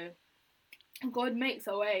 God makes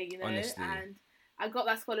a way, Honestly. And I got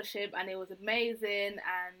that scholarship and it was amazing,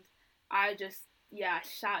 and I just, I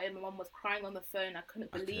shouted. My mum was crying on the phone. I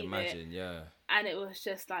couldn't believe it. I can imagine, And it was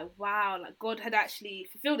just like, wow, like God had actually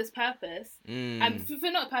fulfilled his purpose. And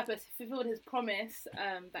fulfilled his promise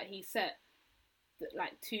that he set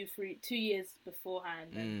like 2 years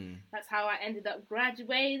beforehand. And that's how I ended up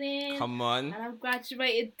graduating. Come on. And I've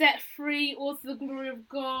graduated debt-free, all to the glory of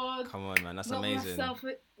God. Come on, man. That's amazing.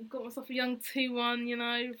 Got myself a young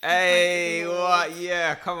 2-1, Hey, what?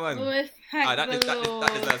 Yeah, come on. That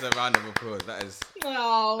deserves a round of applause. That's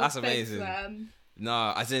amazing. Thanks,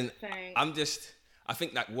 No, as in, thanks. I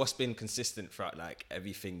think like what's been consistent throughout like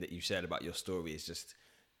everything that you've shared about your story is just,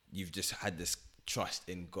 you've just had this trust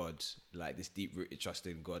in God, like this deep-rooted trust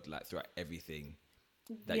in God, like throughout everything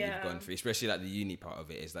that you've gone through, especially like the uni part of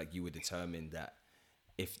it is like you were determined that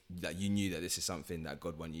if that you knew that this is something that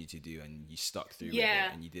God wanted you to do, and you stuck through with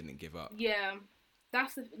it and you didn't give up. I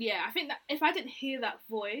think that if I didn't hear that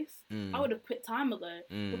voice, I would have quit time ago,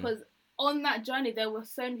 because on that journey there were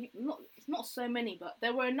so many, not so many, but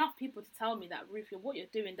there were enough people to tell me that, Ruth, what you're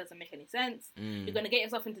doing doesn't make any sense. You're going to get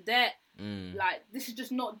yourself into debt. Like, this is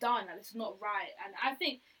just not done. Like, this is not right. And I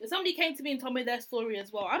think if somebody came to me and told me their story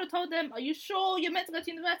as well, I'd have told them, are you sure you're meant to go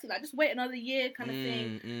to university? Like, just wait another year kind of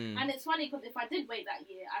thing. And it's funny, because if I did wait that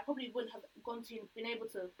year, I probably wouldn't have been able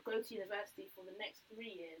to go to university for the next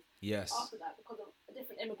 3 years after that, because of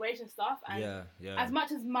different immigration stuff. And as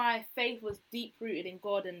much as my faith was deep rooted in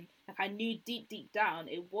God, and like I knew deep down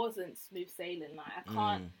it wasn't smooth sailing. Like,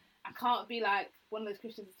 I can't be like one of those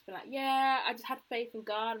Christians that's been like, I just had faith in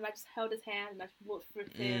God and I just held his hand and I just walked through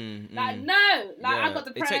him. Like, no, like I got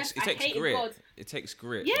depressed. It takes hated grit. God. It takes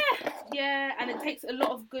grit. Yeah, and it takes a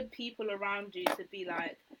lot of good people around you to be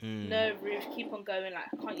like, no, Ruth, keep on going.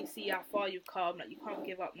 Like, can't you see how far you've come? Like, you can't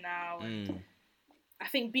give up now. And I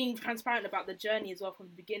think being transparent about the journey as well from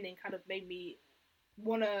the beginning kind of made me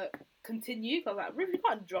want to continue. Because I was like, Ruth, you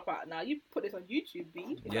can't drop out now. You put this on YouTube,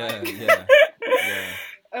 B. So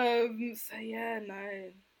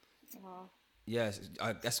no. Yes,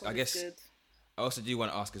 I guess. Good. I also do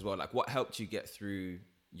want to ask as well, like, what helped you get through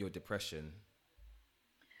your depression?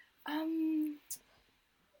 I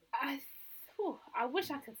wish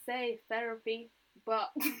I could say therapy,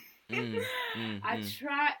 but I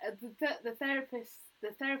tried the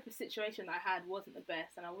therapist situation I had wasn't the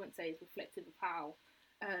best, and I wouldn't say it's reflective of how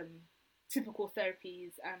typical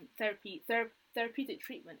therapeutic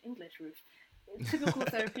treatment, English, Ruth. Typical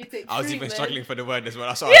therapeutic I was treatment. even struggling for the word as well.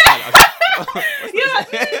 I saw. You're like,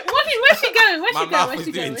 where's she going? My mouth was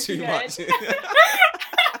doing too much.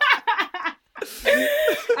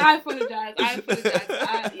 I apologise.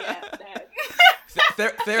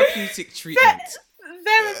 Therapeutic treatment.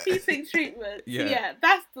 Therapeutic treatment. Yeah,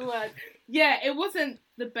 that's the word. Yeah, it wasn't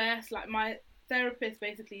the best. Like, my therapist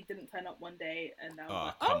basically didn't turn up one day, and I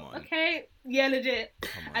was like, okay, yeah, legit.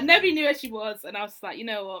 And nobody knew where she was, and I was like, you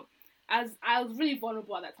know what? As I was really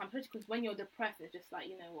vulnerable at that time, especially because when you're depressed, it's just like,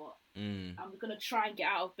 you know what? I'm gonna try and get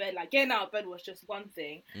out of bed. Like, getting out of bed was just one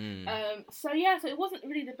thing. So it wasn't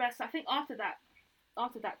really the best. I think after that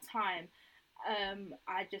time,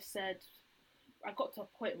 I just said, I got to a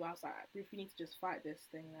point where I was like, Ruth, we need to just fight this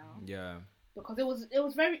thing now. Yeah. Because it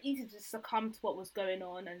was very easy to succumb to what was going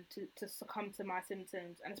on and to succumb to my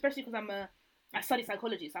symptoms, and especially because I study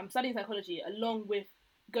psychology, so I'm studying psychology along with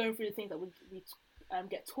going through the things that we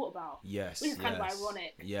get taught about. Yes. Which is kind of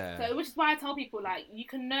ironic. Yeah. So which is why I tell people, like, you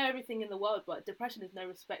can know everything in the world, but depression is no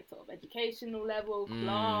respect of educational level,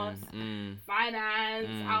 class, finance,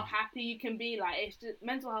 how happy you can be. Like, it's just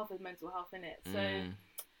mental health is mental health, innit? So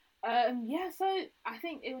so I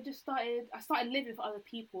think it just started. I started living for other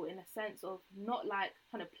people in a sense of not like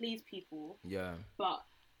trying to please people. Yeah. But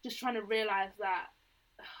just trying to realize that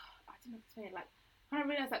I don't know what to say. Like, trying to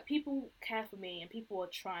realize that people care for me and people are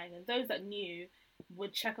trying, and those that knew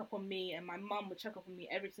would check up on me, and my mum would check up on me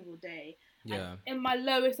every single day. Yeah. And in my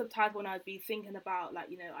lowest of times, when I'd be thinking about,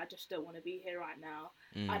 like, you know, I just don't want to be here right now,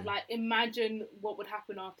 I'd like imagine what would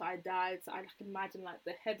happen after I died. So I can imagine like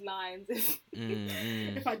the headlines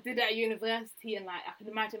if I did it at university, and like I can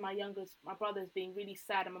imagine my brothers being really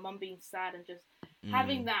sad and my mum being sad, and just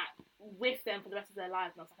having that with them for the rest of their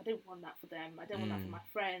lives. And I was like, I don't want that for them. I don't want that for my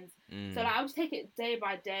friends. So like, I would just take it day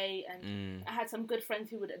by day, and I had some good friends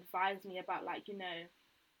who would advise me about, like, you know,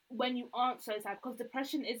 when you aren't so sad, because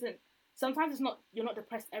depression isn't, sometimes it's not, you're not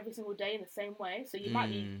depressed every single day in the same way. So you might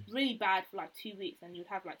be really bad for like 2 weeks, and you'd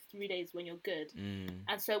have like 3 days when you're good.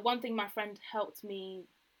 And so one thing my friend helped me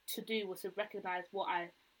to do was to recognize what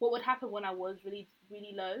would happen when I was really,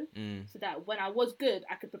 really low, so that when I was good,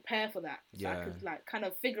 I could prepare for that. So I could like kind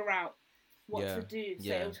of figure out what to do.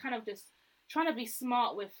 So it was kind of just trying to be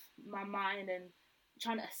smart with my mind and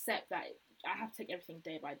trying to accept that I have to take everything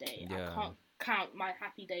day by day. I can't count my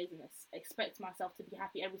happy days and expect myself to be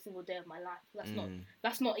happy every single day of my life.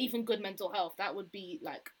 That's not even good mental health. That would be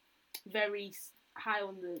like very high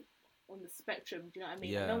on the spectrum. Do you know what I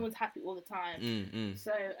mean? Like, no one's happy all the time.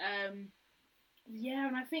 So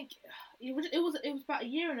and I think it was about a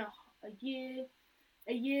year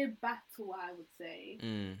battle, I would say.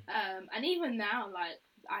 And even now, like,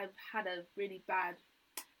 I've had a really bad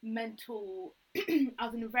mental I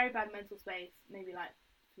was in a very bad mental space maybe like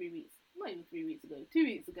 3 weeks, not even 3 weeks ago, 2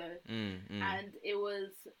 weeks ago. And it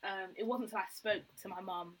wasn't until I spoke to my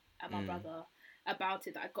mum and my brother about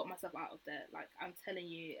it that I got myself out of there. Like, I'm telling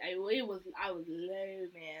you, I was low,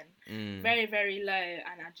 man. Very, very low,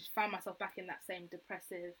 and I just found myself back in that same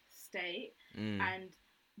depressive state. And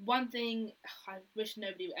one thing, I wish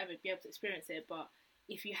nobody would ever be able to experience it, but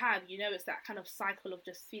if you have, you know, it's that kind of cycle of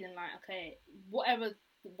just feeling like, okay, whatever's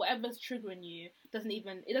triggering you doesn't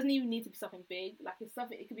even need to be something big. Like, it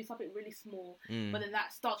could be something really small, but then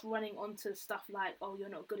that starts running onto stuff like, oh, you're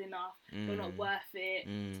not good enough, you're not worth it,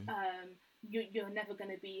 you're never going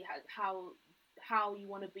to be how you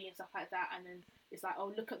want to be and stuff like that. And then it's like,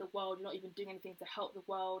 oh, look at the world, you're not even doing anything to help the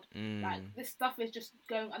world. Like, this stuff is just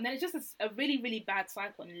going, and then it's just a really, really bad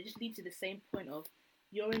cycle, and it just leads to the same point of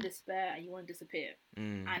you're in despair and you want to disappear.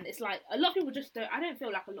 And it's like, a lot of people just don't, I don't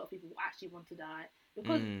feel like a lot of people actually want to die,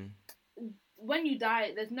 because when you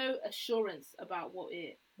die, there's no assurance about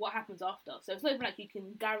what happens after. So it's not even like you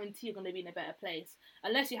can guarantee you're going to be in a better place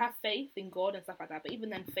unless you have faith in God and stuff like that. But even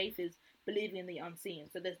then, faith is believing in the unseen.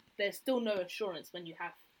 So there's still no assurance when you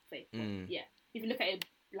have faith. Yeah, if you look at it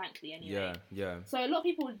blankly anyway. Yeah. So a lot of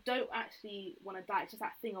people don't actually want to die. It's just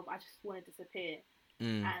that thing of, I just want to disappear.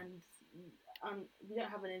 And we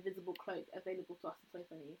don't have an invisible cloak available to us in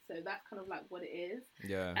 2020, so that's kind of like what it is.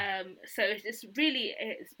 So it's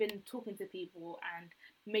been talking to people and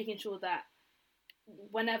making sure that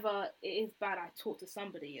whenever it is bad, I talk to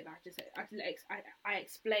somebody, and I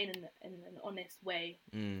explain in an honest way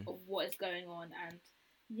of what is going on. And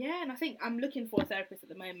I think I'm looking for a therapist at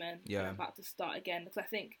the moment. I'm about to start again, because I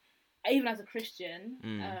think even as a Christian,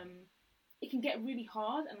 it can get really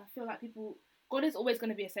hard, and I feel like people, God is always going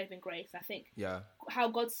to be a saving grace. I think how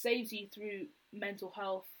God saves you through mental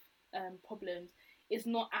health problems is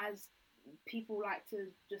not as people like to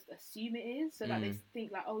just assume it is. So like they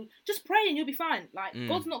think like, oh, just pray and you'll be fine. Like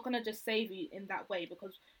God's not going to just save you in that way,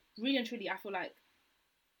 because really and truly I feel like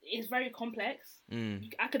it's very complex.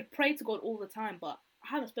 I could pray to God all the time, but I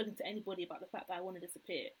haven't spoken to anybody about the fact that I want to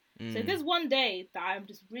disappear. So if there's one day that I'm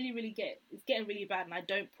just really it's getting really bad and I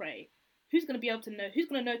don't pray, who's going to be able to know? Who's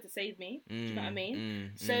going to know to save me? Do you know what I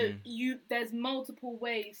mean? So there's multiple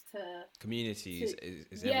ways to... Communities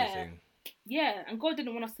is everything. Yeah, and God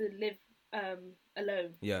didn't want us to live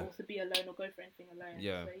alone. Or to be alone or go for anything alone.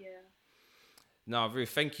 Yeah. So, No, Ruth,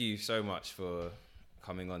 thank you so much for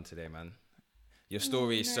coming on today, man. Your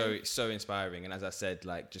story is so inspiring. And as I said,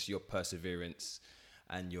 like, just your perseverance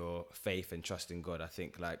and your faith and trust in God, I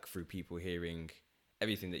think, like, through people hearing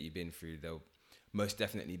everything that you've been through, they'll most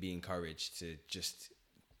definitely be encouraged to just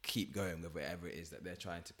keep going with whatever it is that they're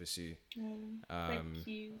trying to pursue. Thank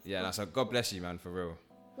you. Yeah, so God bless you, man, for real.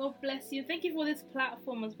 God bless you. Thank you for this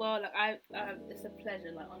platform as well. Like it's a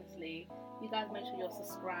pleasure. Like honestly, you guys make sure you're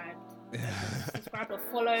subscribed. Subscribed or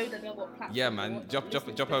followed. I don't know what platform. Yeah, man.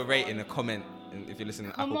 Drop a rate in a comment if you're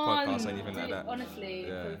listening to Apple Podcasts or anything like that. Honestly,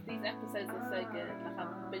 these episodes are so good. Like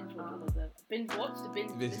I've binge watched all of them. Binge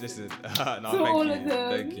watched. Listen. No, thank you. All of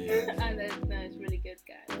them. Thank you. And then, no, it's really good,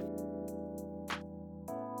 guys.